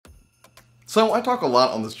So I talk a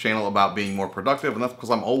lot on this channel about being more productive, and that's because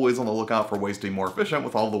I'm always on the lookout for ways to be more efficient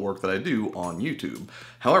with all the work that I do on YouTube.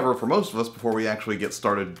 However, for most of us, before we actually get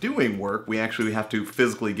started doing work, we actually have to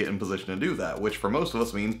physically get in position to do that, which for most of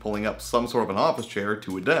us means pulling up some sort of an office chair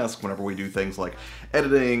to a desk whenever we do things like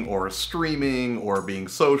editing, or streaming, or being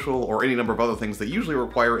social, or any number of other things that usually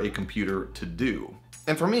require a computer to do.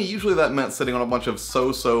 And for me, usually that meant sitting on a bunch of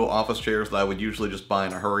so-so office chairs that I would usually just buy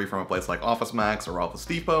in a hurry from a place like Office Max or Office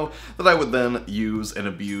Depot that I would then use and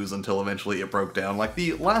abuse until eventually it broke down, like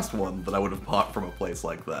the last one that I would have bought from a place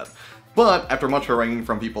like that. But after much haranguing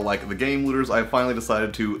from people like the Game Looters, I finally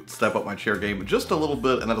decided to step up my chair game just a little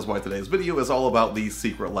bit, and that is why today's video is all about the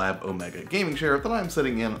Secretlab Omega gaming chair that I'm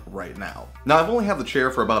sitting in right now. Now, I've only had the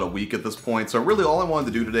chair for about a week at this point, so really all I wanted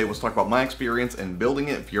to do today was talk about my experience in building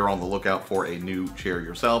it if you're on the lookout for a new chair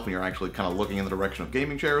yourself and you're actually kind of looking in the direction of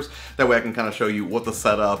gaming chairs. That way I can kind of show you what the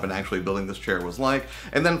setup and actually building this chair was like.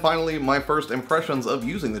 And then finally, my first impressions of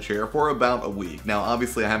using the chair for about a week. Now,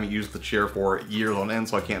 obviously I haven't used the chair for years on end,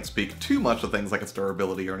 so I can't speak too much of things like its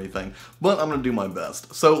durability or anything, but I'm going to do my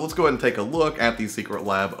best. So let's go ahead and take a look at the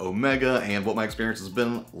Secretlab Omega and what my experience has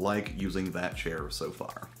been like using that chair so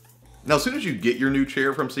far. Now, as soon as you get your new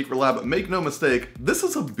chair from Secretlab, make no mistake, this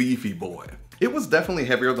is a beefy boy. It was definitely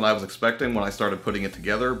heavier than I was expecting when I started putting it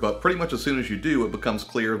together, but pretty much as soon as you do, it becomes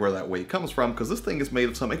clear where that weight comes from, because this thing is made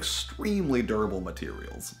of some extremely durable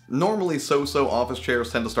materials. Normally, so-so office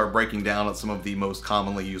chairs tend to start breaking down at some of the most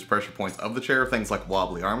commonly used pressure points of the chair, things like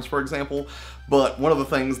wobbly arms, for example, but one of the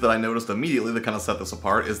things that I noticed immediately that kind of set this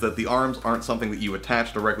apart is that the arms aren't something that you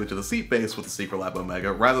attach directly to the seat base with the Secretlab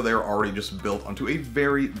Omega, rather they're already just built onto a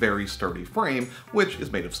very, very sturdy frame, which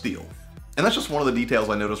is made of steel. And that's just one of the details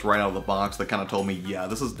I noticed right out of the box that kind of told me, yeah,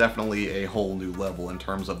 this is definitely a whole new level in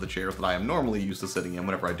terms of the chairs that I am normally used to sitting in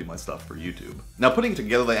whenever I do my stuff for YouTube. Now, putting it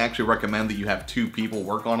together, they actually recommend that you have 2 people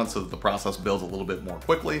work on it so that the process builds a little bit more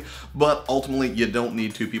quickly, but ultimately you don't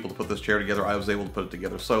need 2 people to put this chair together. I was able to put it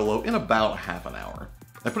together solo in about half an hour.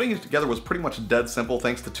 Now, putting it together was pretty much dead simple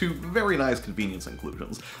thanks to 2 very nice convenience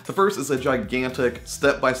inclusions. The first is a gigantic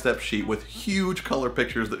step-by-step sheet with huge color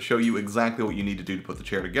pictures that show you exactly what you need to do to put the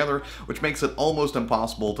chair together, which makes it almost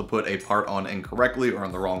impossible to put a part on incorrectly or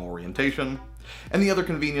in the wrong orientation. And the other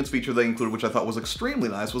convenience feature they included, which I thought was extremely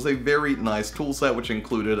nice, was a very nice tool set which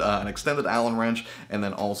included an extended Allen wrench and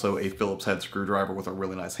then also a Phillips head screwdriver with a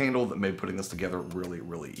really nice handle that made putting this together really,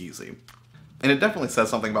 really easy. And it definitely says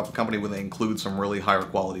something about the company when they include some really higher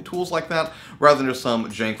quality tools like that, rather than just some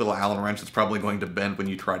jank little Allen wrench that's probably going to bend when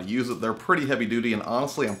you try to use it. They're pretty heavy duty, and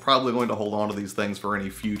honestly, I'm probably going to hold on to these things for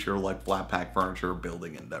any future like flat pack furniture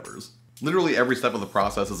building endeavors. Literally every step of the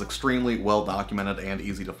process is extremely well documented and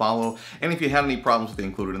easy to follow, and if you had any problems with the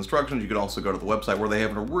included instructions, you could also go to the website where they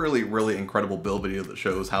have a really, really incredible build video that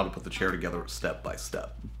shows how to put the chair together step by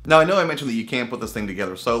step. Now, I know I mentioned that you can't put this thing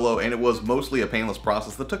together solo, and it was mostly a painless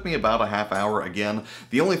process that took me about a half hour again.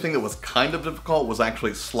 The only thing that was kind of difficult was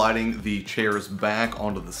actually sliding the chairs back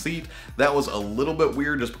onto the seat. That was a little bit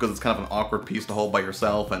weird just because it's kind of an awkward piece to hold by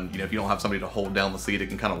yourself, and if you don't have somebody to hold down the seat, it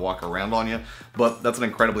can kind of walk around on you, but that's an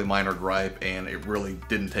incredibly minor gripe, and it really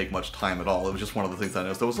didn't take much time at all. It was just one of the things I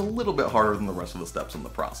noticed that was a little bit harder than the rest of the steps in the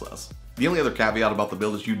process. The only other caveat about the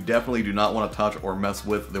build is you definitely do not want to touch or mess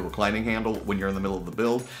with the reclining handle when you're in the middle of the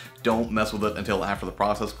build. Don't mess with it until after the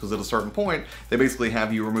process, because at a certain point, they basically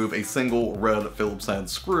have you remove a single red Phillips head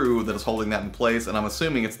screw that is holding that in place, and I'm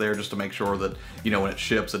assuming it's there just to make sure that, when it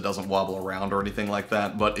ships, it doesn't wobble around or anything like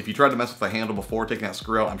that. But if you tried to mess with the handle before taking that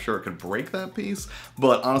screw out, I'm sure it could break that piece.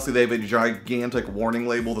 But honestly, they have a gigantic warning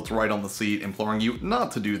label that's right on the seat imploring you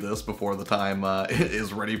not to do this before the time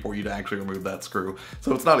is ready for you to actually remove that screw.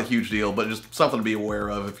 So it's not a huge deal, but just something to be aware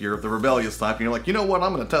of if you're the rebellious type and you're like, you know what,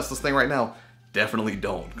 I'm going to test this thing right now. Definitely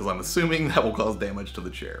don't, because I'm assuming that will cause damage to the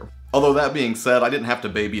chair. Although that being said, I didn't have to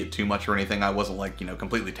baby it too much or anything. I wasn't like,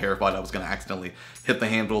 completely terrified I was going to accidentally hit the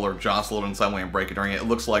handle or jostle it in some way and break it during it. It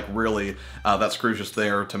looks like really that screw's just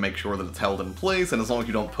there to make sure that it's held in place, and as long as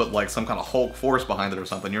you don't put like some kind of Hulk force behind it or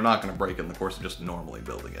something, you're not going to break it in the course of just normally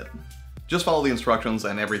building it. Just follow the instructions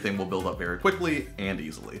and everything will build up very quickly and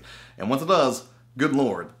easily. And once it does, good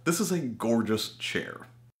lord, this is a gorgeous chair.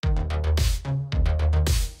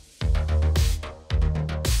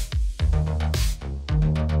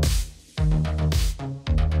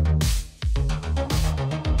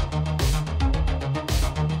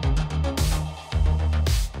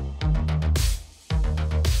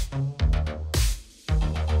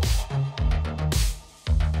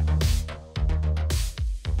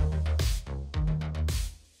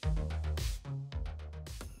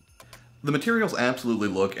 The materials absolutely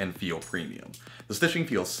look and feel premium. The stitching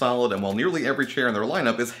feels solid, and while nearly every chair in their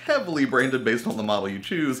lineup is heavily branded based on the model you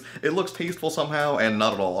choose, it looks tasteful somehow and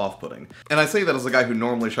not at all off-putting. And I say that as a guy who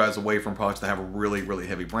normally shies away from products that have really, really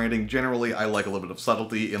heavy branding. Generally, I like a little bit of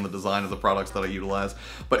subtlety in the design of the products that I utilize,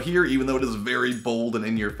 but here, even though it is very bold and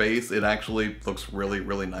in your face, it actually looks really,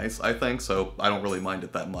 really nice, I think, so I don't really mind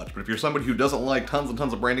it that much. But if you're somebody who doesn't like tons and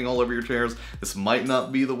tons of branding all over your chairs, this might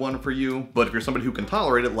not be the one for you, but if you're somebody who can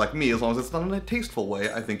tolerate it like me, as long as it's done in a tasteful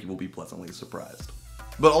way, I think you will be pleasantly surprised.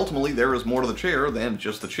 But ultimately, there is more to the chair than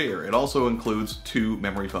just the chair. It also includes 2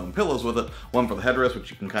 memory foam pillows with it, one for the headrest,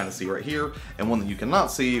 which you can kind of see right here, and one that you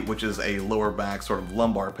cannot see, which is a lower back sort of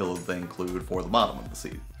lumbar pillow that they include for the bottom of the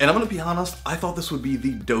seat. And I'm gonna be honest, I thought this would be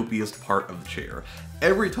the dopiest part of the chair.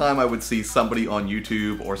 Every time I would see somebody on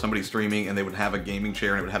YouTube or somebody streaming and they would have a gaming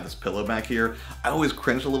chair and it would have this pillow back here, I always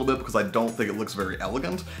cringed a little bit because I don't think it looks very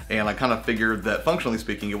elegant, and I kind of figured that functionally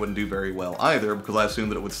speaking it wouldn't do very well either because I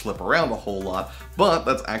assumed that it would slip around a whole lot, but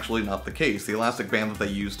that's actually not the case. The elastic band that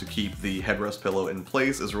they use to keep the headrest pillow in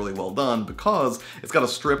place is really well done because it's got a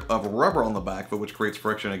strip of rubber on the back of it which creates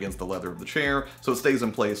friction against the leather of the chair, so it stays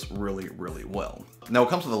in place really, really well. Now, when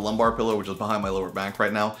it comes to the lumbar pillow, which is behind my lower back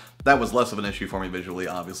right now, that was less of an issue for me visually,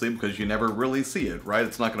 obviously, because you never really see it, right?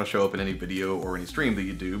 It's not going to show up in any video or any stream that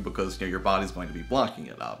you do because, you know, your body's going to be blocking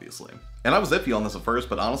it, obviously. And I was iffy on this at first,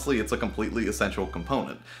 but honestly, it's a completely essential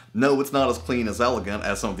component. No, it's not as clean as elegant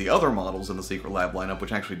as some of the other models in the Secretlab lineup,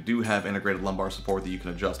 which actually do have integrated lumbar support that you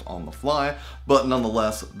can adjust on the fly, but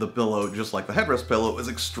nonetheless, the pillow, just like the headrest pillow, is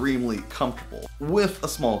extremely comfortable, with a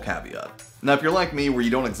small caveat. Now, if you're like me, where you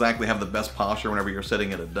don't exactly have the best posture whenever you're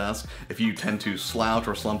sitting at a desk, if you tend to slouch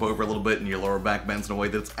or slump over a little bit and your lower back bends in a way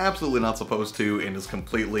that it's absolutely not supposed to and is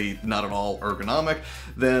completely not at all ergonomic,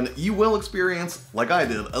 then you will experience, like I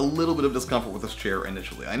did, a little bit of discomfort with this chair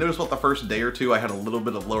initially. I noticed about the first day or two I had a little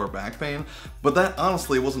bit of lower back pain, but that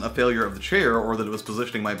honestly wasn't a failure of the chair or that it was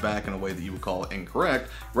positioning my back in a way that you would call incorrect.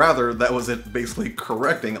 Rather, that was it basically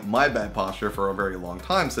correcting my bad posture for a very long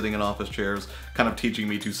time sitting in office chairs, kind of teaching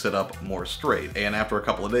me to sit up more straight. And after a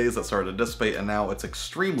couple of days that started to dissipate and now it's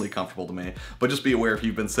extremely comfortable to me. But just be aware, if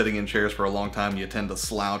you've been sitting in chairs for a long time, you tend to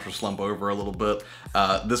slouch or slump over a little bit.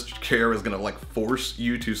 This chair is gonna like force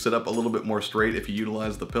you to sit up a little bit more straight if you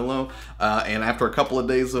utilize the pillow. And after a couple of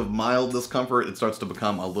days of mild discomfort, it starts to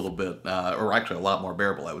become a little bit, or actually a lot more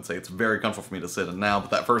bearable, I would say. It's very comfortable for me to sit in now, but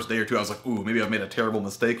that first day or two I was like, ooh, maybe I've made a terrible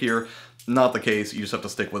mistake here. Not the case. You just have to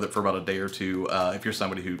stick with it for about a day or two if you're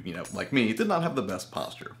somebody who, you know, like me, did not have the best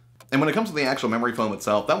posture. And when it comes to the actual memory foam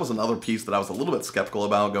itself, that was another piece that I was a little bit skeptical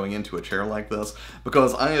about going into a chair like this,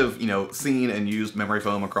 because I have, you know, seen and used memory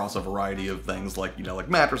foam across a variety of things like, you know, like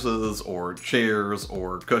mattresses or chairs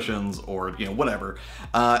or cushions or, you know, whatever.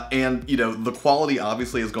 And, you know, the quality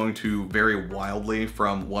obviously is going to vary wildly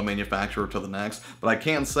from one manufacturer to the next, but I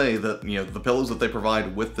can say that, you know, the pillows that they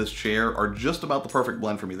provide with this chair are just about the perfect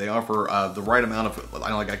blend for me. They offer the right amount of,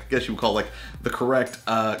 I guess you would call like the correct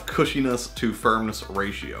cushiness to firmness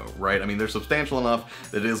ratio. Right? I mean, they're substantial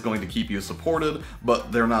enough that it is going to keep you supported,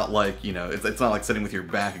 but they're not like, you know, it's not like sitting with your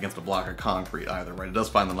back against a block of concrete either, right? It does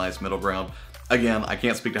find the nice middle ground. Again, I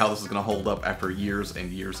can't speak to how this is going to hold up after years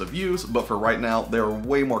and years of use, but for right now, they're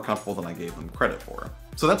way more comfortable than I gave them credit for.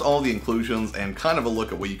 So that's all the inclusions and kind of a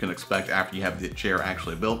look at what you can expect after you have the chair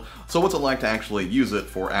actually built. So what's it like to actually use it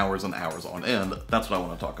for hours and hours on end? That's what I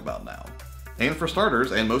want to talk about now. And for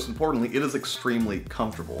starters, and most importantly, it is extremely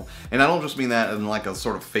comfortable. And I don't just mean that in like a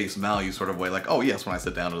sort of face value sort of way, like, oh yes, when I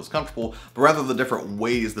sit down it is comfortable, but rather the different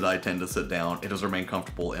ways that I tend to sit down, it has remained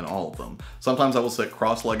comfortable in all of them. Sometimes I will sit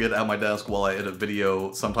cross-legged at my desk while I edit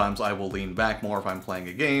video, sometimes I will lean back more if I'm playing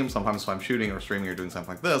a game, sometimes if I'm shooting or streaming or doing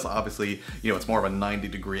something like this, obviously, you know, it's more of a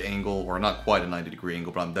 90-degree angle, or not quite a 90-degree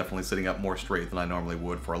angle, but I'm definitely sitting up more straight than I normally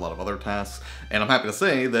would for a lot of other tasks. And I'm happy to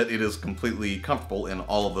say that it is completely comfortable in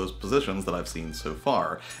all of those positions that I've seen so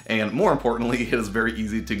far. And more importantly, it is very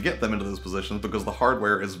easy to get them into those positions because the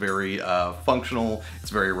hardware is very functional, it's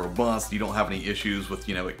very robust, you don't have any issues with,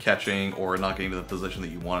 you know, it catching or not getting to the position that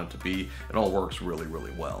you want it to be. It all works really,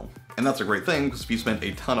 really well. And that's a great thing, because if you spend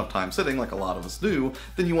a ton of time sitting, like a lot of us do,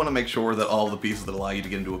 then you want to make sure that all the pieces that allow you to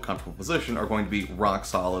get into a comfortable position are going to be rock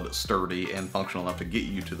solid, sturdy, and functional enough to get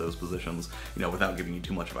you to those positions, you know, without giving you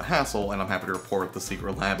too much of a hassle, and I'm happy to report the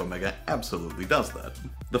Secretlab Omega absolutely does that.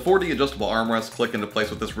 The 4D adjustable armrests click into place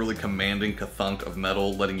with this really commanding ka-thunk of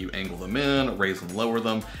metal, letting you angle them in, raise and lower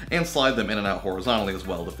them, and slide them in and out horizontally as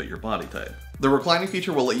well to fit your body type. The reclining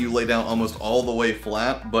feature will let you lay down almost all the way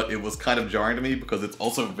flat, but it was kind of jarring to me because it's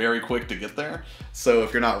also very quick to get there. So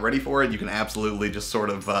if you're not ready for it, you can absolutely just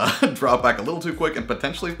sort of drop back a little too quick and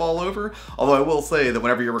potentially fall over. Although I will say that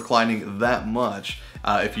whenever you're reclining that much,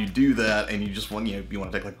 if you do that and you just want, you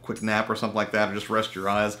want to take like a quick nap or something like that, or just rest your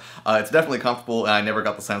eyes, it's definitely comfortable, and I never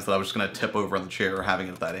got the sense that I was just going to tip over in the chair having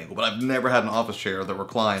it at that angle. But I've never had an office chair that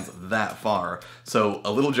reclines that far. So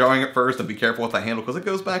a little jarring at first, and be careful with that handle because it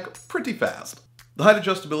goes back pretty fast. The height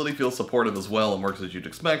adjustability feels supportive as well and works as you'd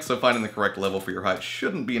expect, so finding the correct level for your height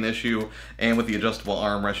shouldn't be an issue, and with the adjustable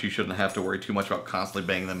armrests, you shouldn't have to worry too much about constantly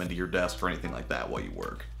banging them into your desk or anything like that while you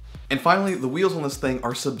work. And finally, the wheels on this thing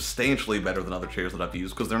are substantially better than other chairs that I've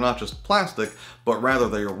used because they're not just plastic, but rather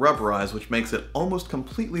they are rubberized, which makes it almost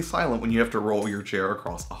completely silent when you have to roll your chair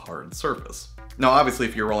across a hard surface. Now, obviously,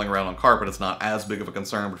 if you're rolling around on carpet, it's not as big of a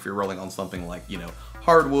concern, but if you're rolling on something like,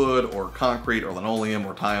 hardwood or concrete or linoleum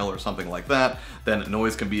or tile or something like that, then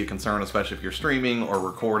noise can be a concern, especially if you're streaming or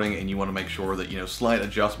recording and you want to make sure that, slight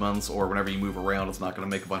adjustments or whenever you move around, it's not going to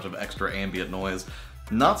make a bunch of extra ambient noise.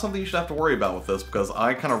 Not something you should have to worry about with this because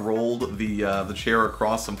I kind of rolled the chair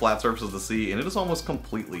across some flat surfaces to see, and it is almost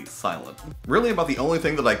completely silent. Really about the only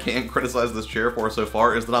thing that I can criticize this chair for so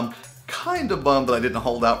far is that I'm kind of bummed that I didn't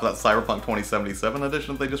hold out for that Cyberpunk 2077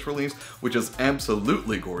 edition that they just released, which is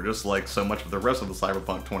absolutely gorgeous, like so much of the rest of the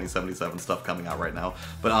Cyberpunk 2077 stuff coming out right now.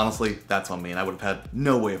 But honestly, that's on me, and I would have had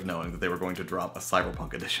no way of knowing that they were going to drop a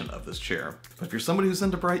Cyberpunk edition of this chair. But if you're somebody who's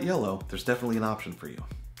into bright yellow, there's definitely an option for you.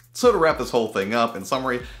 So to wrap this whole thing up, in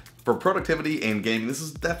summary, for productivity and gaming, this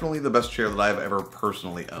is definitely the best chair that I've ever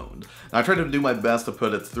personally owned. Now, I tried to do my best to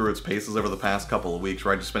put it through its paces over the past couple of weeks,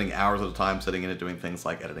 right? Just spending hours at a time sitting in it doing things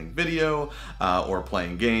like editing video or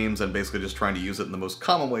playing games, and basically just trying to use it in the most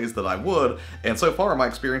common ways that I would. And so far, my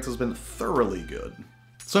experience has been thoroughly good.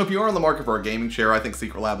 So if you are in the market for a gaming chair, I think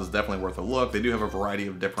Secretlab is definitely worth a look. They do have a variety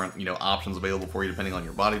of different, options available for you depending on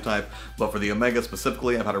your body type. But for the Omega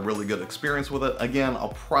specifically, I've had a really good experience with it. Again,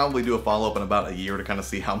 I'll probably do a follow-up in about a year to kind of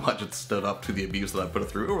see how much it stood up to the abuse that I put it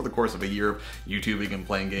through over the course of a year of YouTubing and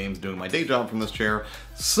playing games, doing my day job from this chair.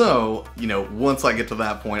 So, once I get to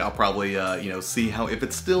that point, I'll probably, see if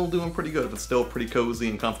it's still doing pretty good, if it's still pretty cozy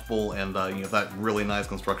and comfortable, and, if that really nice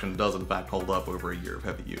construction does in fact hold up over a year of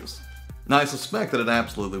heavy use. Now, I suspect that it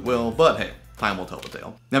absolutely will, but hey, time will tell the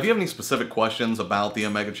tale. Now, if you have any specific questions about the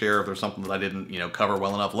Omega chair, if there's something that I didn't, cover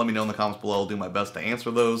well enough, let me know in the comments below. I'll do my best to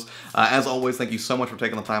answer those. As always, thank you so much for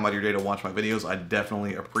taking the time out of your day to watch my videos. I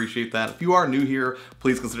definitely appreciate that. If you are new here,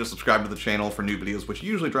 please consider subscribing to the channel for new videos, which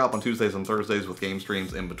usually drop on Tuesdays and Thursdays with game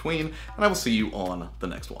streams in between, and I will see you on the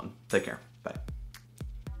next one. Take care. Bye.